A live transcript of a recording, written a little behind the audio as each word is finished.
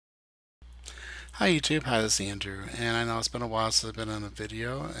Hi YouTube, hi, this is Andrew, and I know it's been a while since I've been on a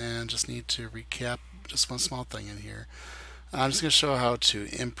video and just need to recap just one small thing in here. I'm just going to show how to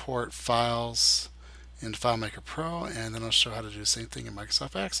import files in FileMaker Pro, and then I'll show how to do the same thing in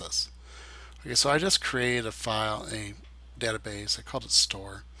Microsoft Access. Okay, so I just created a file, a database. I called it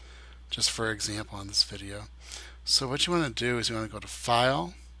store, just for example on this video. So what you want to do is you want to go to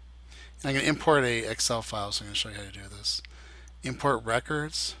File, and I'm going to import a Excel file, so I'm going to show you how to do this. Import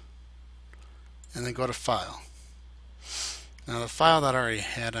records, and then go to File. Now the file that I already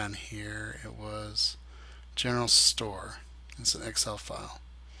had on here, it was General Store. It's an Excel file.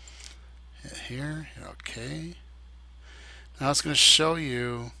 Hit here, hit OK. Now it's going to show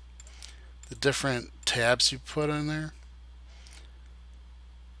you the different tabs you put in there.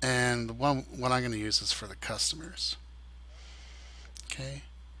 And the one I'm going to use is for the customers. Okay.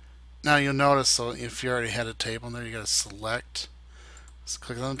 Now you'll notice, so if you already had a table in there, you got to select. So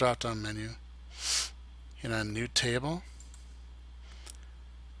click on the drop-down menu. Hit on New Table.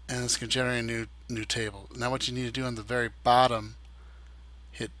 And it's going to generate a new table. Now what you need to do on the very bottom,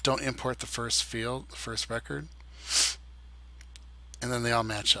 hit Don't Import the first field, the first record, and then they all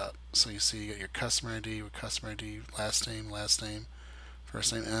match up. So you see you got your customer ID with customer ID, last name,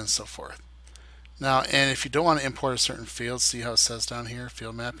 first name, and so forth. Now, and if you don't want to import a certain field, see how it says down here,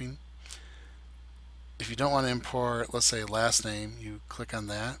 field mapping? If you don't want to import, let's say last name, you click on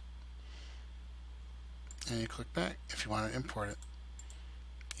that, and you click back if you want to import it.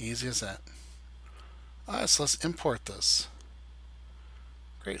 Easy as that. Alright, so let's import this.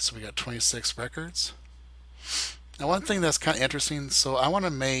 Great, so we got 26 records. Now one thing that's kind of interesting, so I want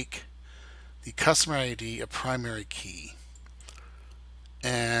to make the customer ID a primary key.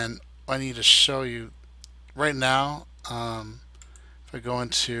 And I need to show you right now, if I go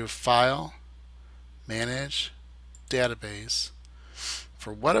into File, Manage, Database,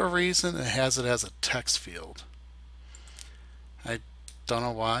 for whatever reason it has it as a text field. I don't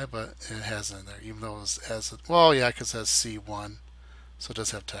know why, but it has it in there, even though it has it. Well, yeah, because it has C1, so it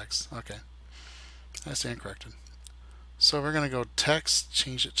does have text. Okay, I stand corrected. So we're going to go text,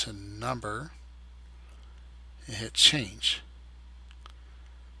 change it to number, and hit change.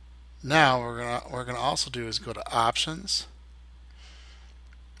 Now we're gonna also do is go to options.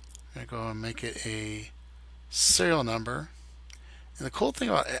 I'm gonna go and make it a serial number. And the cool thing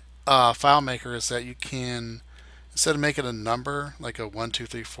about FileMaker is that you can, instead of making a number like a 1, 2,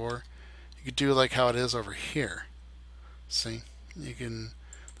 3, 4, you could do like how it is over here. See, you can.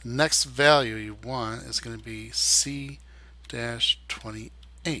 The next value you want is going to be C-28.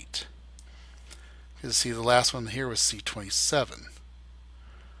 You see, the last one here was C27.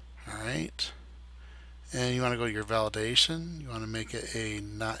 Alright, and you want to go to your validation. You want to make it a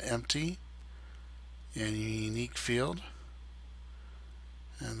not empty and unique field,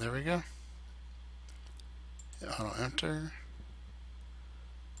 and there we go. Hit auto enter,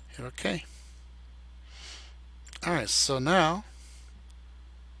 hit OK. Alright, so now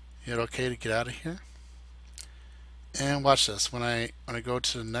hit OK to get out of here, and watch this. When I go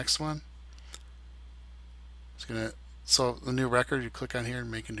to the next one, it's gonna, so the new record, you click on here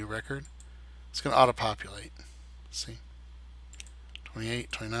and make a new record. It's going to auto-populate. See? 28,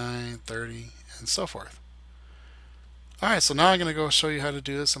 29, 30, and so forth. Alright, so now I'm going to go show you how to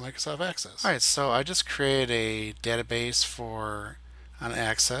do this in Microsoft Access. Alright, so I just created a database on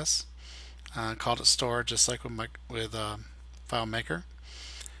Access. Called it Store, just like with FileMaker.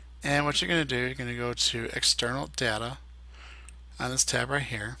 And what you're going to do, you're going to go to External Data on this tab right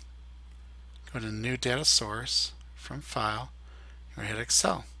here. Go to New Data Source. From File, you're going to hit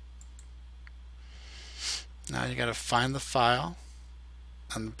Excel. Now you got to find the file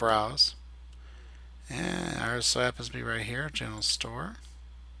on the Browse, and ours so happens to be right here, General Store.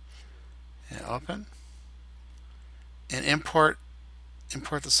 Hit Open, and import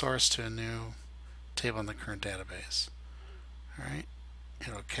the source to a new table in the current database. All right,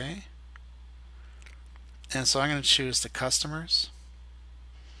 hit OK. And so I'm going to choose the customers,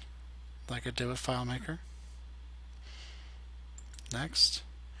 like I did with FileMaker. Next,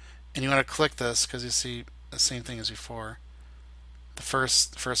 and you want to click this because you see the same thing as before. The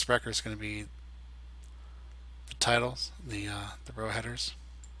first record is going to be the titles, the row headers.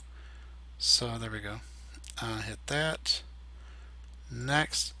 So there we go. Hit that.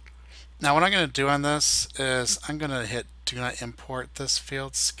 Next. Now what I'm going to do on this is I'm going to hit Do Not Import this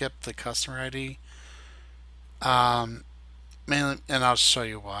field. Skip the customer ID. Mainly, and I'll show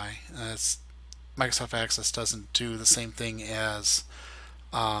you why. Microsoft Access doesn't do the same thing as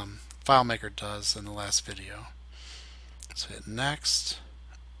FileMaker does in the last video. So hit Next.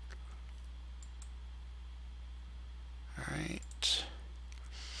 Alright.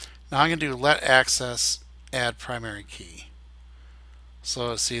 Now I'm going to do let access add primary key.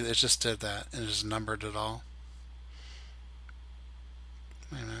 So see, it just did that and it just numbered it all.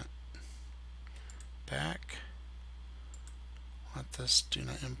 Wait a minute. Back. Let this do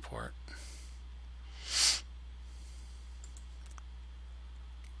not import.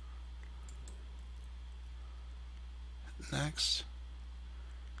 Next.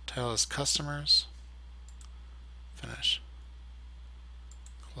 Title is customers. Finish.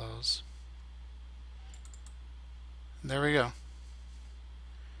 Close. And there we go.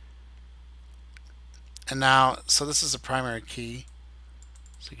 And now, so this is a primary key.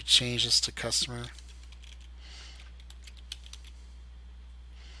 So you can change this to customer.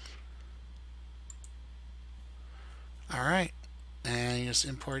 Alright. And you just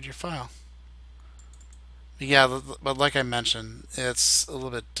import your file. Yeah, but like I mentioned, it's a little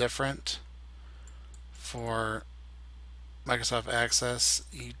bit different for Microsoft Access.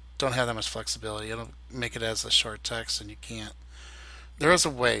 You don't have that much flexibility. It'll make it as a short text and you can't. There is a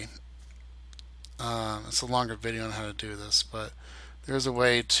way. It's a longer video on how to do this, but there's a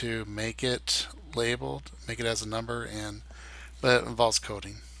way to make it labeled, make it as a number, but it involves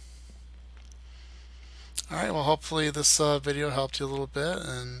coding. Alright, well hopefully this video helped you a little bit,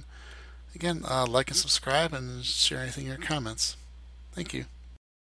 and again, like and subscribe and share anything in your comments. Thank you.